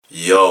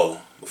Yo,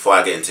 before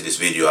I get into this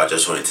video, I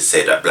just wanted to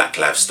say that Black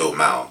lives still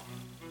matter.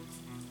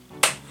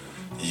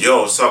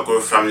 Yo, what's up,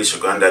 Growth Family? It's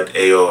your granddad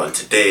Ayo, and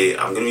today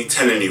I'm going to be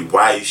telling you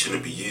why you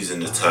shouldn't be using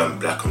the term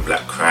black on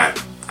black crime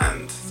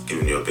and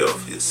giving you a bit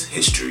of its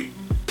history.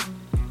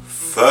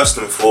 First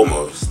and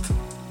foremost,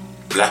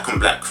 black on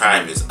black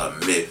crime is a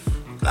myth.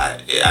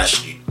 Like, it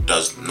actually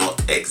does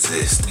not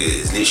exist. It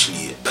is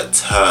literally a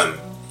term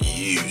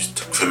used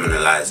to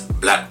criminalize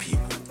black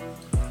people.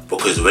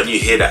 Because when you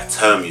hear that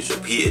term used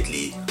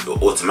repeatedly, you're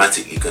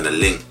automatically going to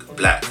link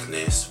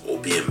blackness or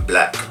being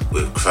black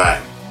with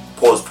crime.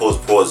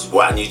 Pause.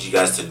 What I need you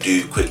guys to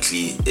do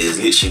quickly is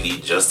literally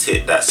just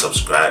hit that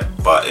subscribe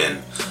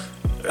button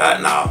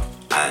right now.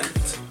 And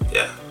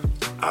yeah,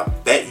 I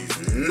bet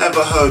you've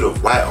never heard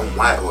of white on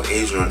white or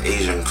Asian on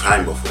Asian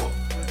crime before.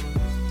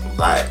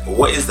 Like,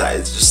 what is that? It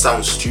just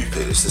sounds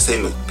stupid. It's the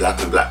same as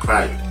black on black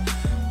crime.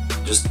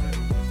 It just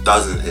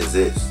doesn't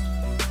exist.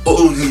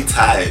 Only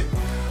time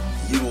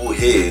you will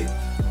hear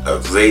a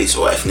race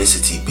or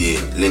ethnicity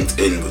being linked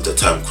in with the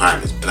term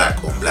crime is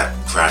black on black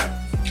crime.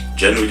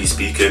 Generally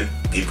speaking,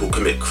 people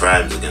commit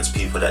crimes against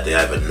people that they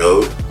either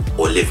know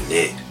or live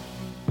near.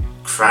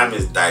 Crime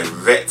is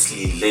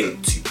directly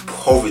linked to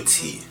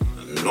poverty,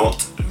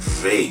 not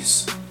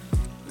race.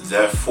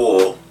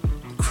 Therefore,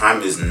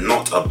 crime is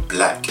not a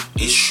black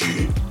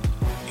issue,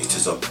 it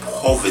is a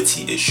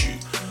poverty issue.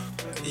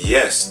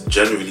 Yes,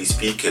 generally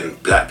speaking,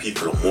 black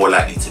people are more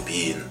likely to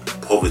be in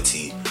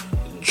poverty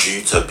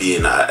due to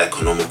being at an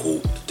economical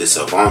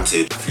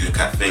disadvantage. If you look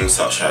at things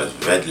such as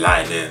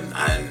redlining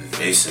and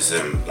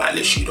racism, like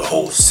literally the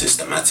whole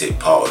systematic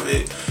part of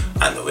it,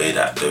 and the way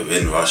that the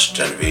Windrush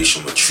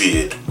generation were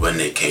treated when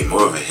they came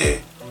over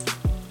here,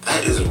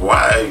 that is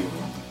why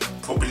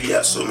probably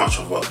at so much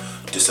of a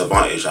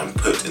disadvantage and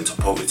put into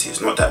poverty. It's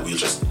not that we're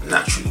just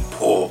naturally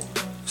poor,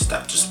 it's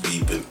that just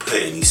we've been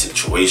put in these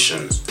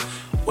situations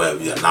where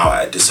we are now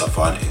at a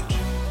disadvantage.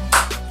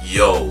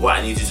 Yo, what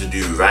I need you to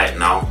do right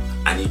now,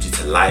 I need you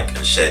to like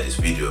and share this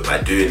video.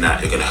 By doing that,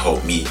 you're going to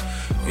help me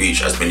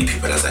reach as many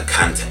people as I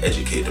can to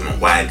educate them on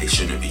why they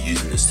shouldn't be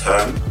using this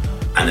term.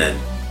 And then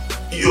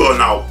you are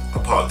now a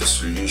part of the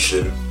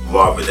solution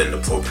rather than the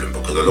problem,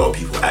 because a lot of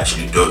people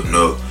actually don't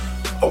know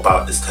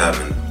about this term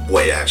and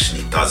what it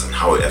actually does and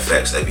how it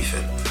affects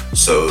everything.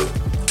 So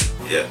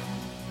yeah,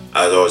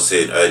 as I was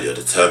saying earlier,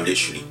 the term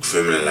literally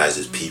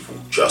criminalizes people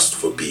just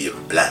for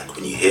being black.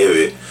 When you hear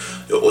it,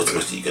 you're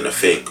automatically going to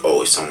think,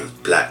 oh, if someone's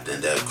black,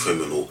 then they're a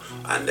criminal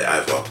and they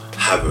either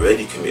have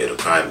already committed a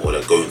crime or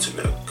they're going to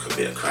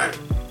commit a crime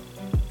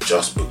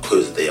just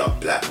because they are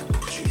black,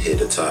 because you hear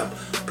the term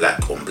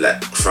black on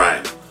black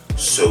crime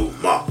so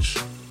much.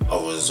 A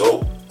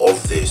result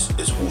of this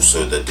is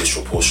also the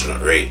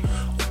disproportionate rate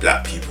of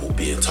black people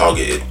being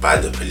targeted by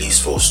the police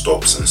for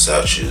stops and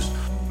searches,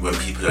 when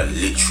people are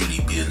literally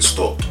being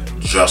stopped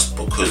just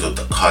because of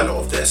the colour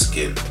of their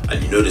skin.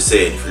 And you know the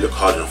saying, if you look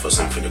hard enough for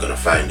something, you're going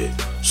to find it.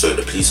 So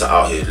the police are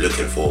out here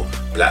looking for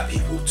black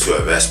people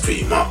to arrest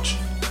pretty much.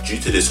 Due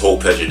to this whole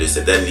prejudice,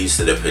 it then leads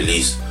to the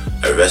police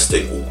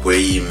arresting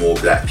way more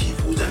black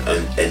people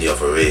than any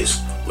other race,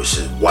 which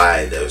is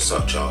why there is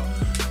such a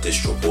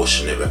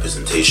disproportionate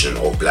representation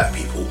of black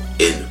people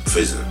in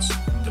prisons.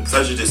 The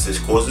prejudice this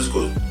causes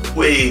goes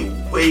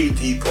way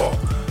deeper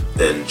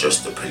than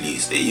just the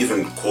police. It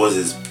even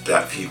causes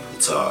black people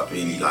to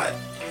really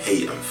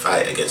hate and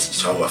fight against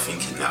each other,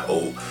 thinking that,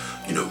 oh,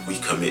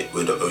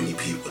 we're the only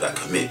people that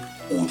commit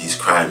all these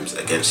crimes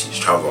against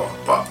each other.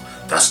 But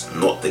that's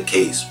not the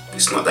case.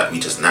 It's not that we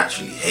just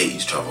naturally hate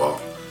each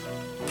other.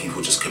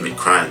 People just commit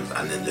crimes,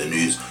 and then the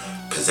news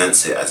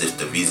presents it as if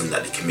the reason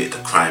that they commit the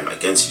crime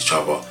against each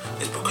other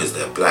is because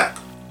they're black.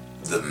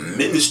 The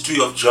Ministry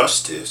of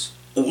Justice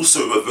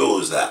also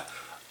reveals that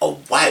a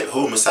white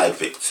homicide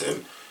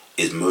victim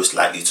is most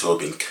likely to have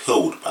been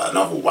killed by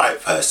another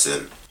white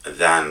person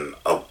than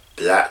a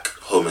black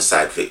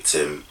homicide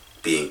victim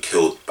being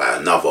killed by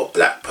another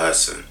black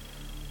person.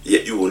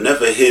 Yet you will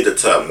never hear the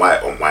term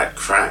white on white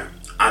crime.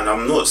 And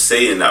I'm not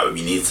saying that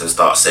we need to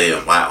start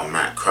saying white on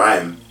white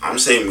crime. I'm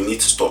saying we need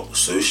to stop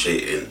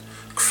associating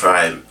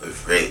crime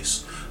with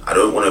race. I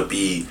don't want to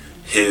be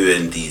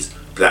hearing these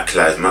Black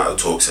Lives Matter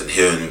talks and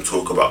hearing them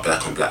talk about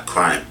black on black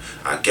crime.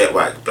 I get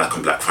why black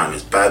on black crime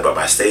is bad, but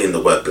by saying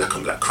the word black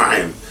on black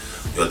crime,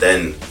 you're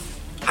then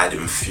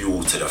adding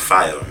fuel to the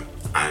fire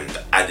and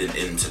adding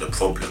into the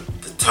problem.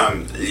 The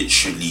term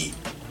literally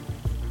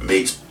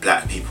makes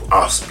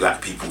us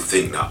black people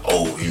think that,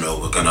 oh,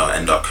 we're gonna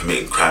end up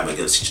committing crime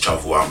against each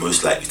other, or I'm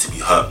most likely to be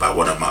hurt by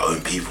one of my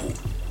own people.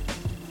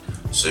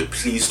 So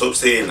please stop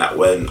saying that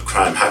when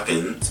crime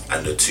happens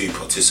and the two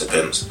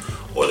participants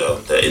or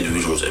the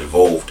individuals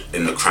involved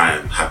in the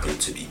crime happen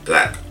to be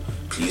black.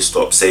 Please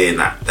stop saying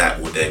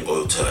that will then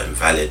go to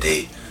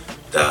invalidate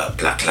the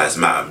Black Lives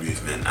Matter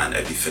movement and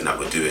everything that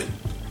we're doing.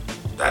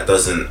 That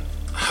doesn't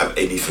have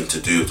anything to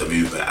do with the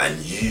movement,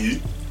 and you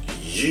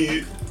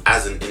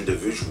as an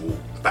individual,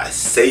 by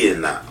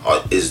saying that,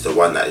 is the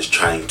one that is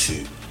trying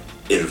to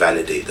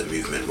invalidate the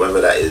movement,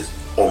 whether that is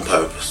on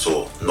purpose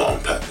or not on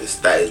purpose.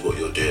 That is what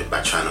you're doing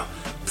by trying to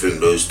bring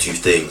those two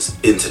things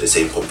into the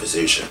same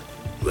conversation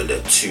when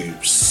they're two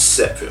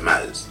separate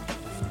matters.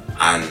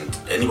 And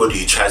anybody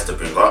who tries to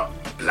bring up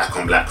black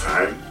on black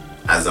crime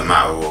as a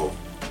matter of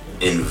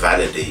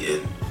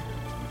invalidating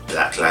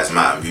Black Lives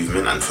Matter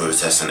movement and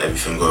protests and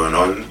everything going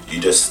on, you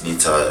just need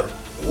to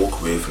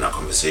walk away from that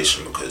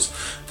conversation, because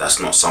that's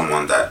not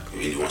someone that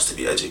really wants to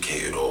be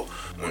educated or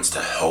wants to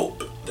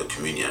help the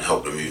community and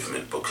help the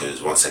movement,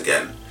 because once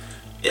again,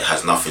 it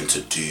has nothing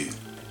to do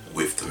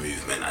with the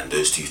movement, and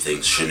those two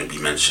things shouldn't be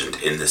mentioned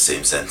in the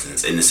same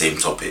sentence, in the same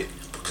topic,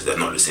 because they're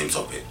not the same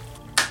topic.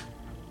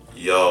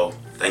 Yo,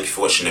 thank you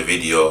for watching the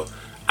video,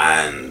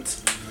 and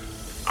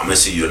I'm gonna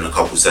see you in a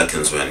couple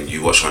seconds when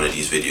you watch one of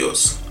these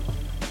videos.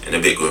 In a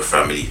bit, good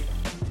family.